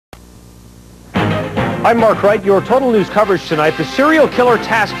I'm Mark Wright. Your Total News coverage tonight. The serial killer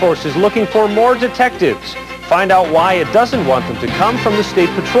task force is looking for more detectives. Find out why it doesn't want them to come from the State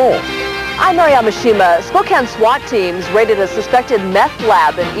Patrol. I'm Marianne Mishima. Spokane SWAT teams raided a suspected meth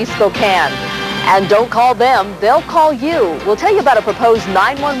lab in East Spokane. And don't call them, they'll call you. We'll tell you about a proposed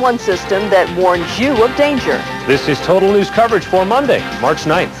 911 system that warns you of danger. This is Total News coverage for Monday, March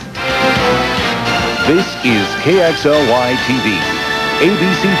 9th. This is KXLY TV,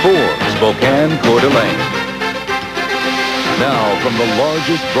 ABC4, Spokane, Coeur d'Alene. Now, from the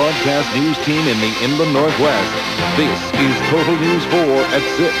largest broadcast news team in the Inland Northwest, this is Total News 4 at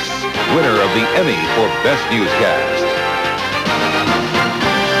 6, winner of the Emmy for Best Newscast.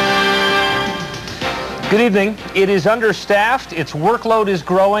 Good evening. It is understaffed, its workload is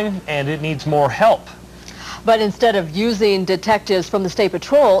growing, and it needs more help. But instead of using detectives from the State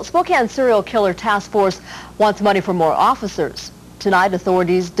Patrol, Spokane Serial Killer Task Force wants money for more officers. Tonight,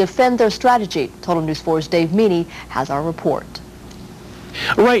 authorities defend their strategy. Total News 4's Dave Meany has our report.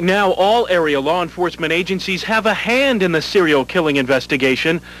 Right now, all area law enforcement agencies have a hand in the serial killing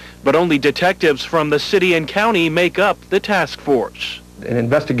investigation, but only detectives from the city and county make up the task force. An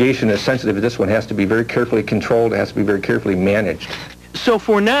investigation as sensitive as this one has to be very carefully controlled, it has to be very carefully managed. So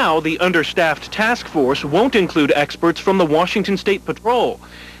for now, the understaffed task force won't include experts from the Washington State Patrol.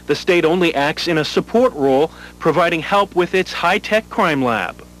 The state only acts in a support role, providing help with its high-tech crime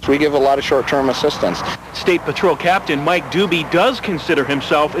lab. We give a lot of short-term assistance. State Patrol Captain Mike Doobie does consider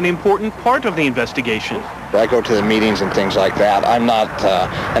himself an important part of the investigation. I go to the meetings and things like that. I'm not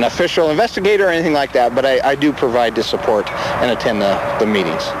an official investigator or anything like that, but I do provide the support and attend the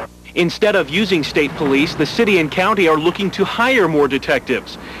meetings. Instead of using state police, the city and county are looking to hire more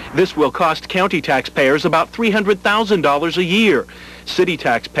detectives. This will cost county taxpayers about $300,000 a year. City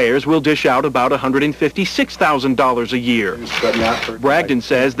taxpayers will dish out about $156,000 a year. Bragdon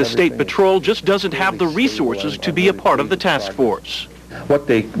says the State Patrol just doesn't have the resources to be a part of the task force. What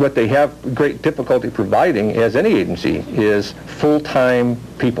they have great difficulty providing, as any agency, is full-time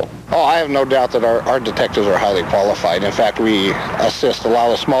people. Oh, I have no doubt that our detectives are highly qualified. In fact, we assist a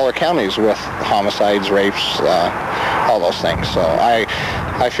lot of smaller counties with homicides, rapes, all those things. So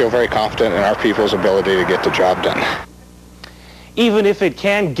I feel very confident in our people's ability to get the job done. Even if it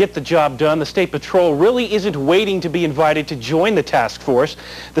can get the job done, the State Patrol really isn't waiting to be invited to join the task force.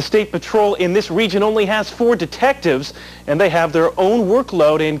 The State Patrol in this region only has 4 detectives, and they have their own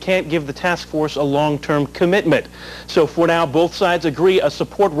workload and can't give the task force a long-term commitment. So for now, both sides agree a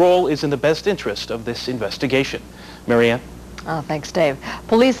support role is in the best interest of this investigation. Marianne? Oh, thanks, Dave.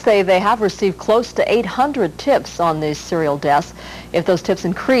 Police say they have received close to 800 tips on these serial deaths. If those tips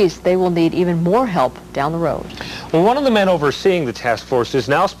increase, they will need even more help down the road. Well, one of the men overseeing the task force is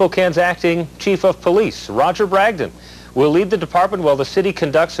now Spokane's acting chief of police, Roger Bragdon. Will lead the department while the city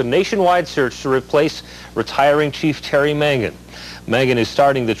conducts a nationwide search to replace retiring Chief Terry Mangan. Mangan is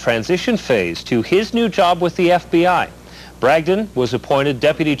starting the transition phase to his new job with the FBI. Bragdon was appointed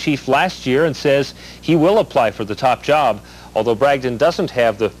deputy chief last year and says he will apply for the top job. Although Bragdon doesn't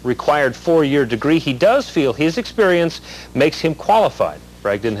have the required 4-year degree, he does feel his experience makes him qualified.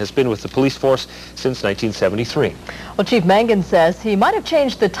 Bragdon has been with the police force since 1973. Well, Chief Mangan says he might have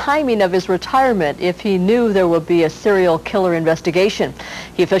changed the timing of his retirement if he knew there would be a serial killer investigation.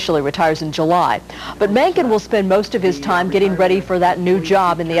 He officially retires in July. But Mangan will spend most of his time getting ready for that new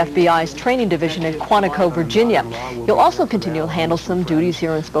job in the FBI's training division in Quantico, Virginia. He'll also continue to handle some duties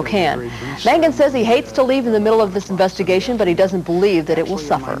here in Spokane. Mangan says he hates to leave in the middle of this investigation, but he doesn't believe that it will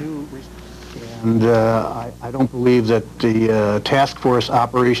suffer. And I don't believe that the task force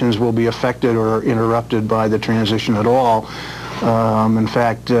operations will be affected or interrupted by the transition at all. In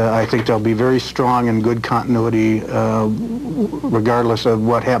fact, I think there'll be very strong and good continuity regardless of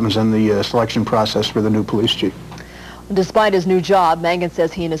what happens in the selection process for the new police chief. Despite his new job, Mangan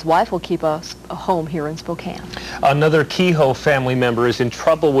says he and his wife will keep a home here in Spokane. Another Kehoe family member is in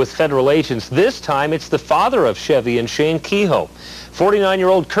trouble with federal agents. This time, it's the father of Chevy and Shane Kehoe.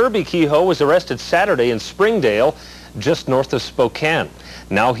 49-year-old Kirby Kehoe was arrested Saturday in Springdale, just north of Spokane.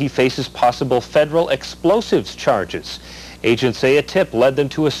 Now he faces possible federal explosives charges. Agents say a tip led them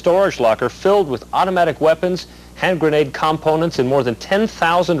to a storage locker filled with automatic weapons, hand grenade components, and more than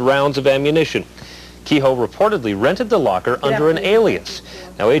 10,000 rounds of ammunition. Kehoe reportedly rented the locker under an alias.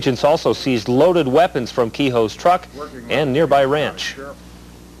 Now agents also seized loaded weapons from Kehoe's truck and nearby ranch.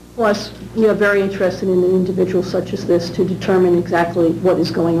 Plus, we are very interested in an individual such as this to determine exactly what is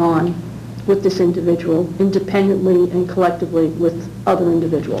going on with this individual independently and collectively with other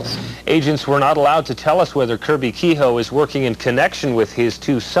individuals. Agents were not allowed to tell us whether Kirby Kehoe is working in connection with his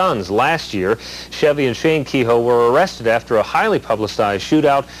two sons. Last year, Chevy and Shane Kehoe were arrested after a highly publicized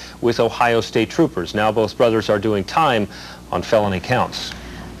shootout with Ohio State troopers. Now both brothers are doing time on felony counts.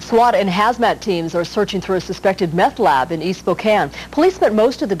 SWAT and hazmat teams are searching through a suspected meth lab in East Spokane. Police spent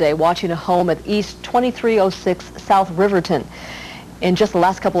most of the day watching a home at East 2306 South Riverton. In just the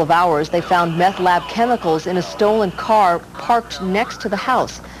last couple of hours, they found meth lab chemicals in a stolen car parked next to the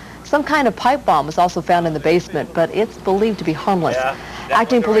house. Some kind of pipe bomb was also found in the basement, but it's believed to be harmless.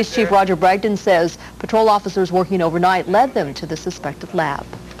 Acting Police Chief Roger Bragdon says patrol officers working overnight led them to the suspected lab.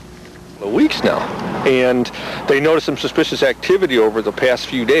 Weeks now, and they noticed some suspicious activity over the past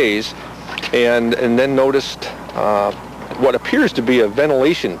few days, and then noticed what appears to be a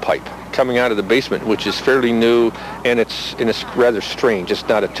ventilation pipe coming out of the basement, which is fairly new, and it's rather strange. It's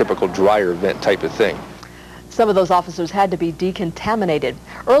not a typical dryer vent type of thing. Some of those officers had to be decontaminated.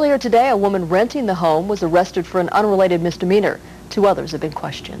 Earlier today, a woman renting the home was arrested for an unrelated misdemeanor. 2 others have been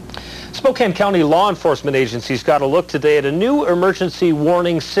questioned. Spokane County law enforcement agencies got a look today at a new emergency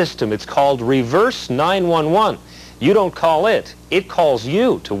warning system. It's called Reverse 911. You don't call it, it calls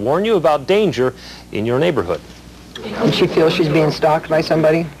you to warn you about danger in your neighborhood. Does she feel she's being stalked by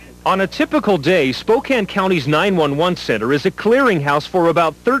somebody? On a typical day, Spokane County's 911 center is a clearinghouse for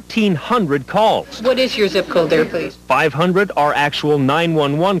about 1,300 calls. What is your zip code there, please? 500 are actual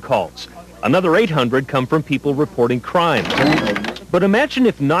 911 calls. Another 800 come from people reporting crime. But imagine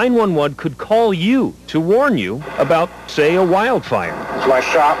if 911 could call you to warn you about, say, a wildfire. My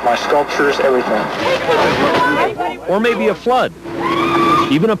shop, my sculptures, everything. Or maybe a flood.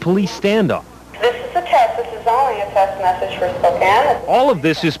 Even a police standoff. This is a test. This is only a test message for Spokane. All of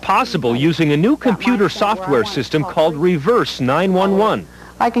this is possible using a new computer software system called Reverse 911.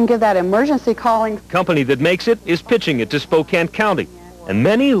 I can give that emergency calling. The company that makes it is pitching it to Spokane County, and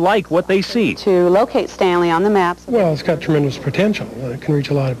many like what they see. To locate Stanley on the maps. Well, it's got tremendous potential. It can reach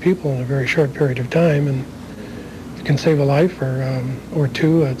a lot of people in a very short period of time, and if it can save a life or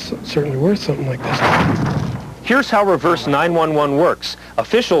two, it's certainly worth something like this. Here's how Reverse 911 works.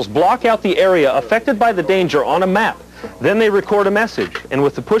 Officials block out the area affected by the danger on a map. Then they record a message, and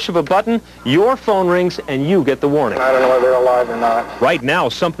with the push of a button, your phone rings and you get the warning. I don't know whether they're alive or not. Right now,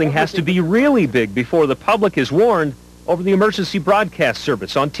 something has to be really big before the public is warned over the emergency broadcast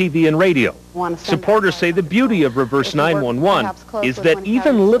service on TV and radio. Supporters say the beauty of Reverse 911 is that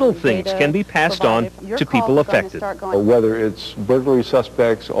even little things can be passed on to people affected. Whether it's burglary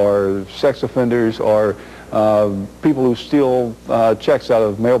suspects or sex offenders or people who steal checks out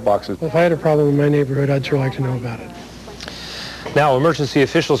of mailboxes. If I had a problem in my neighborhood, I'd sure like to know about it. Now, emergency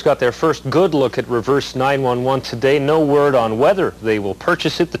officials got their first good look at Reverse 911 today. No word on whether they will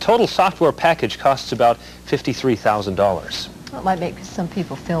purchase it. The total software package costs about $53,000. Well, it might make some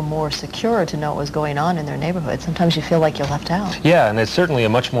people feel more secure to know what's going on in their neighborhood. Sometimes you feel like you're left out. Yeah, and it's certainly a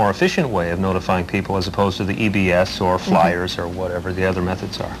much more efficient way of notifying people as opposed to the EBS or flyers or whatever the other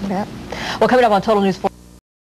methods are. Yeah. Well, coming up on Total News 4.